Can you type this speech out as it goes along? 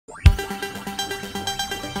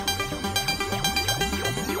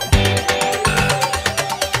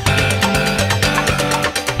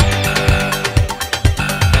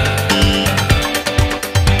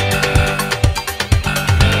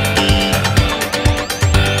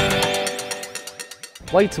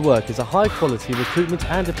Way to Work is a high-quality recruitment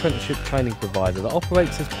and apprenticeship training provider that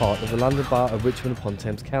operates as part of the London Borough of Richmond upon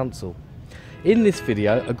Thames Council. In this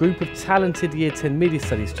video, a group of talented Year 10 Media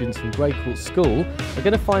Studies students from Greycourt School are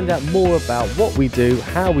going to find out more about what we do,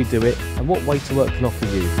 how we do it, and what Way to Work can offer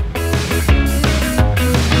you.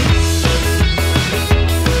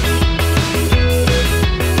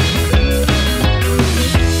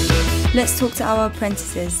 Let's talk to our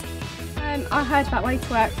apprentices. I heard about Way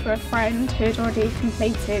to Work through a friend who had already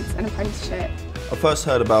completed an apprenticeship. I first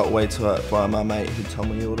heard about Way to Work by my mate who told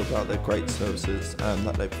me all about their great services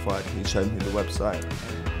that they provide, and he showed me the website.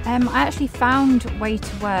 I actually found Way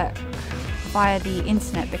to Work via the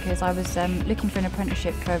internet because I was looking for an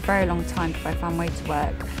apprenticeship for a very long time before I found Way to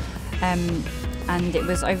Work. And it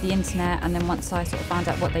was over the internet, and then once I sort of found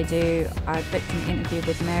out what they do, I booked an interview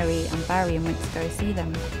with Mary and Barry and went to go see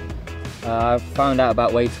them. I found out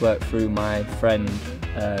about Way to Work through my friend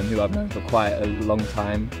who I've known for quite a long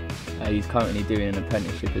time. He's currently doing an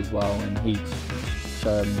apprenticeship as well, and he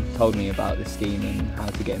told me about the scheme and how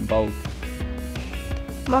to get involved.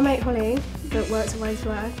 My mate Holly, that works at Way to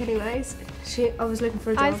Work anyways, I was looking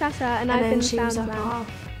for a job. I'm Sasha and I've been she was like, found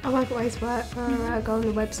I work at Way to Work, go on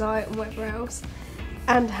the website and whatever else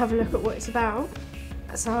and have a look at what it's about.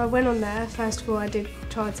 So I went on there. First of all, I did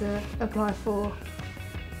try to apply for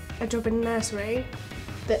a job in a nursery,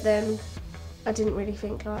 but then I didn't really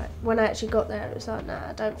think, like, when I actually got there it was like, nah,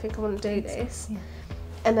 I don't think I want to do this. Yeah.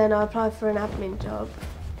 And then I applied for an admin job.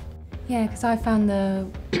 Yeah, because I found the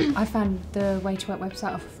Way to Work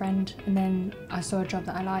website off a friend, and then I saw a job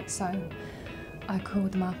that I liked, so I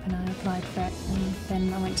called them up and I applied for it, and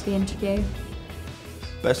then I went to the interview.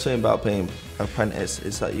 Best thing about being an apprentice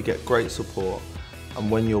is that you get great support,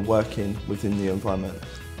 and when you're working within the environment,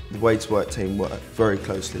 the Way to Work team work very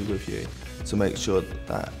closely with you to make sure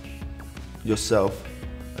that yourself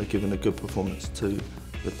are giving a good performance to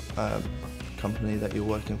the company that you're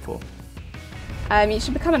working for. You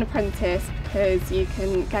should become an apprentice because you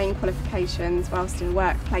can gain qualifications whilst in a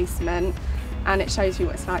work placement, and it shows you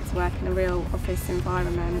what it's like to work in a real office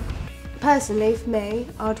environment. Personally, for me,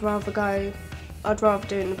 I'd rather do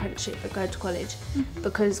an apprenticeship than go to college,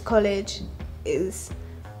 because college is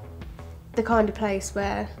the kind of place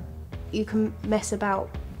where you can mess about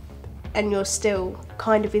and you're still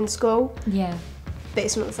kind of in school. Yeah. But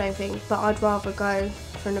it's not the same thing. But I'd rather go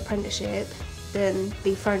for an apprenticeship than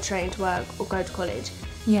be thrown straight into work or go to college.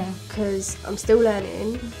 Yeah. Because I'm still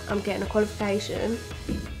learning, I'm getting a qualification,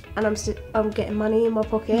 and I'm getting money in my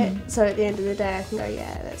pocket. So at the end of the day I can go,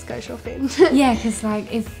 yeah, let's go shopping. Yeah, because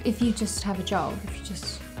like if you just have a job, if you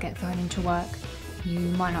just get thrown into work, you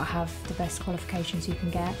might not have the best qualifications you can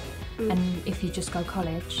get. And if you just go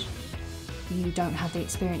college, you don't have the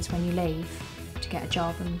experience when you leave to get a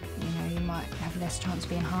job, and you might have less chance of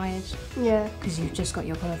being hired. Yeah. Because you've just got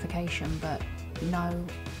your qualification but no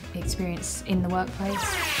experience in the workplace.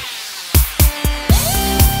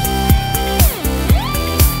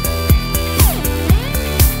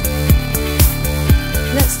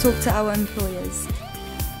 Let's talk to our employers.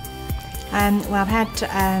 Well, I've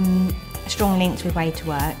had strong links with Way to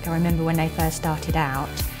Work. I remember when they first started out,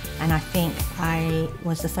 and I think I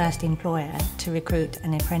was the first employer to recruit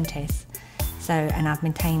an apprentice. And I've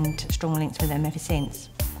maintained strong links with them ever since.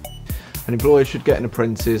 An employer should get an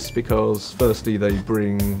apprentice because firstly they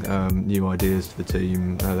bring new ideas to the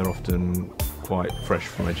team. They're often quite fresh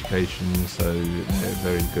from education, so they're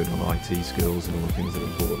very good on IT skills and all the things that are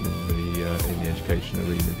important in the education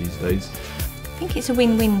arena these days. I think it's a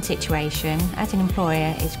win-win situation. As an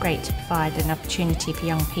employer, it's great to provide an opportunity for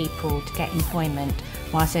young people to get employment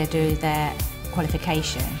whilst they do their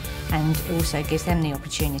qualification, and also gives them the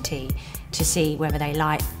opportunity to see whether they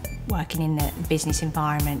like working in the business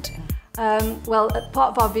environment. Well,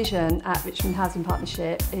 part of our vision at Richmond Housing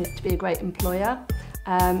Partnership is to be a great employer,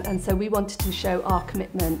 and so we wanted to show our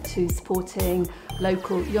commitment to supporting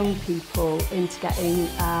local young people into getting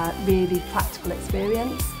really practical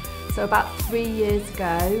experience. So about 3 years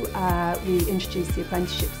ago we introduced the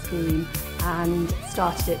apprenticeship scheme and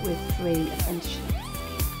started it with 3 apprenticeships.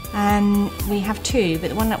 We have 2, but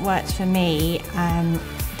the one that works for me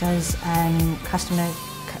does customer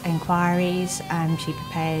inquiries. She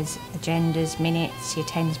prepares agendas, minutes, she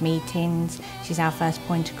attends meetings. She's our first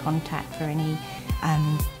point of contact for any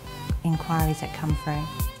inquiries that come through.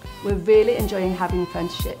 We're really enjoying having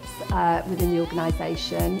apprenticeships within the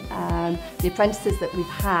organisation. The apprentices that we've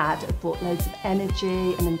had have brought loads of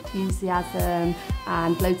energy and enthusiasm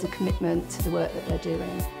and loads of commitment to the work that they're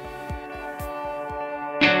doing.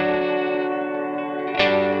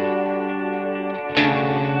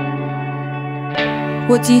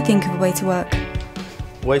 What do you think of Way to Work?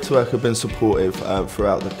 Way to Work have been supportive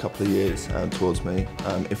throughout the couple of years towards me.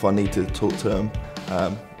 If I need to talk to them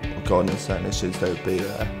regarding certain issues, they would be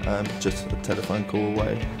there, just a telephone call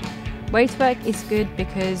away. Way to Work is good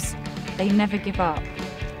because they never give up.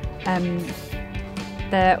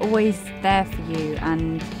 They're always there for you,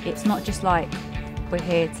 and it's not just like we're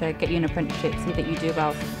here to get you an apprenticeship, see that you do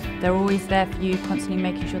well. They're always there for you, constantly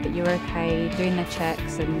making sure that you're okay, doing their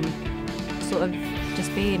checks and sort of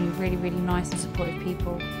just being really, really nice and supportive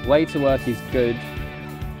people. Way to Work is good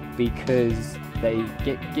because they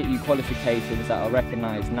get you qualifications that are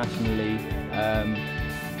recognised nationally.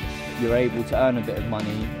 You're able to earn a bit of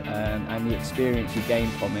money, and the experience you gain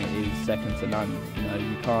from it is second to none. You know,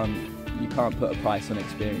 you can't put a price on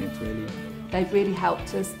experience, really. They've really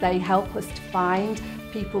helped us. They help us to find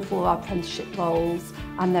people for our apprenticeship roles,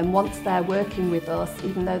 and then once they're working with us,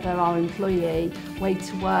 even though they're our employee, Way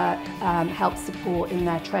to Work helps support in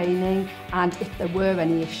their training, and if there were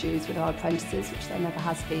any issues with our apprentices, which there never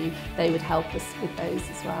has been, they would help us with those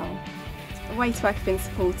as well. Way to Work have been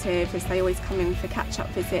supportive as they always come in for catch-up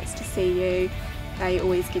visits to see you. They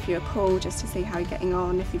always give you a call just to see how you're getting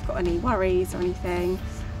on, if you've got any worries or anything.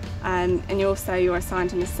 And you're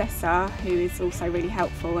assigned an assessor who is also really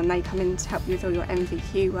helpful, and they come in to help you with all your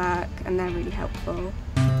MVQ work, and they're really helpful.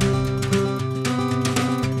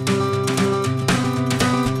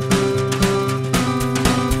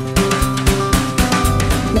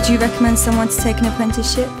 Would you recommend someone to take an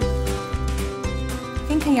apprenticeship? I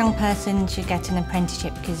think a young person should get an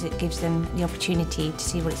apprenticeship because it gives them the opportunity to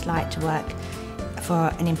see what it's like to work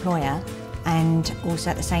for an employer, and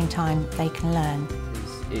also at the same time they can learn.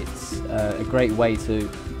 It's a great way to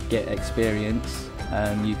get experience.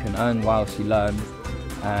 You can earn whilst you learn,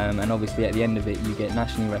 and obviously at the end of it you get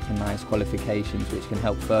nationally recognised qualifications which can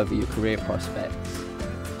help further your career prospects.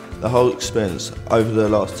 The whole experience over the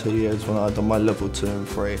last 2 years when I'd done my level 2 and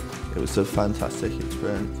 3, it was a fantastic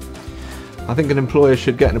experience. I think an employer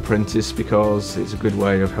should get an apprentice because it's a good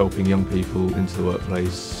way of helping young people into the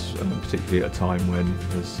workplace, particularly at a time when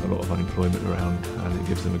there's a lot of unemployment around, and it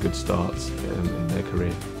gives them a good start in their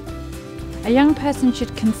career. A young person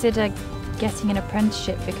should consider getting an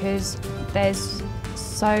apprenticeship because there's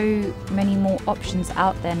so many more options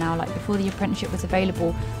out there now. Like before the apprenticeship was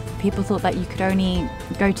available, people thought that you could only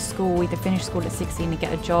go to school, either finish school at 16 and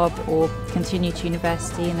get a job, or continue to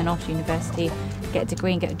university and then after university get a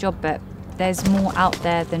degree and get a job. But there's more out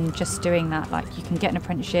there than just doing that. Like you can get an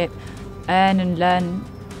apprenticeship, earn and learn,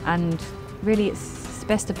 and really it's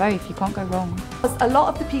best of both. You can't go wrong. A lot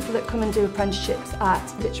of the people that come and do apprenticeships at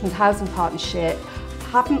Richmond Housing Partnership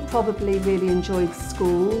haven't probably really enjoyed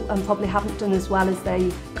school and probably haven't done as well as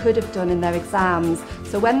they could have done in their exams.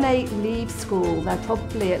 So when they leave school, they're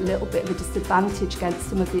probably at a little bit of a disadvantage against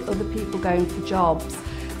some of the other people going for jobs.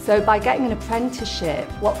 So by getting an apprenticeship,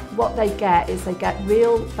 what they get is they get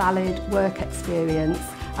real valid work experience,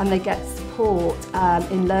 and they get support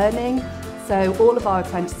in learning. So all of our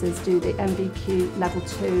apprentices do the MVQ level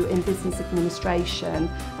 2 in business administration,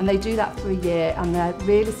 and they do that for a year, and they're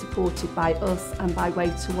really supported by us and by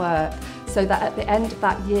Way to Work, so that at the end of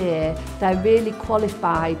that year they're really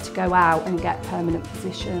qualified to go out and get permanent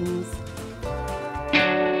positions.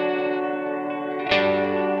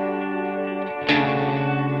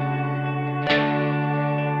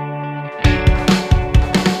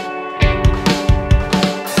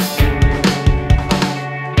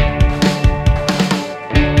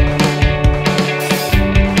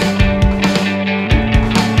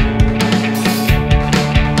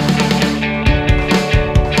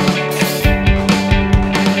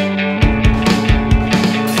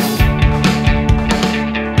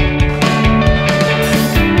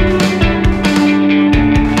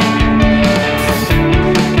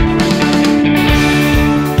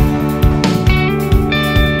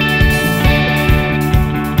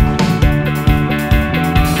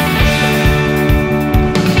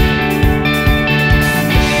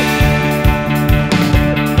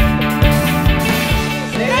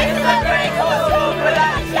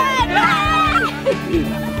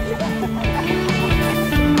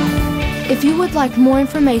 If you would like more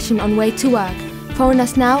information on Way to Work, phone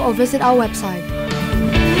us now or visit our website.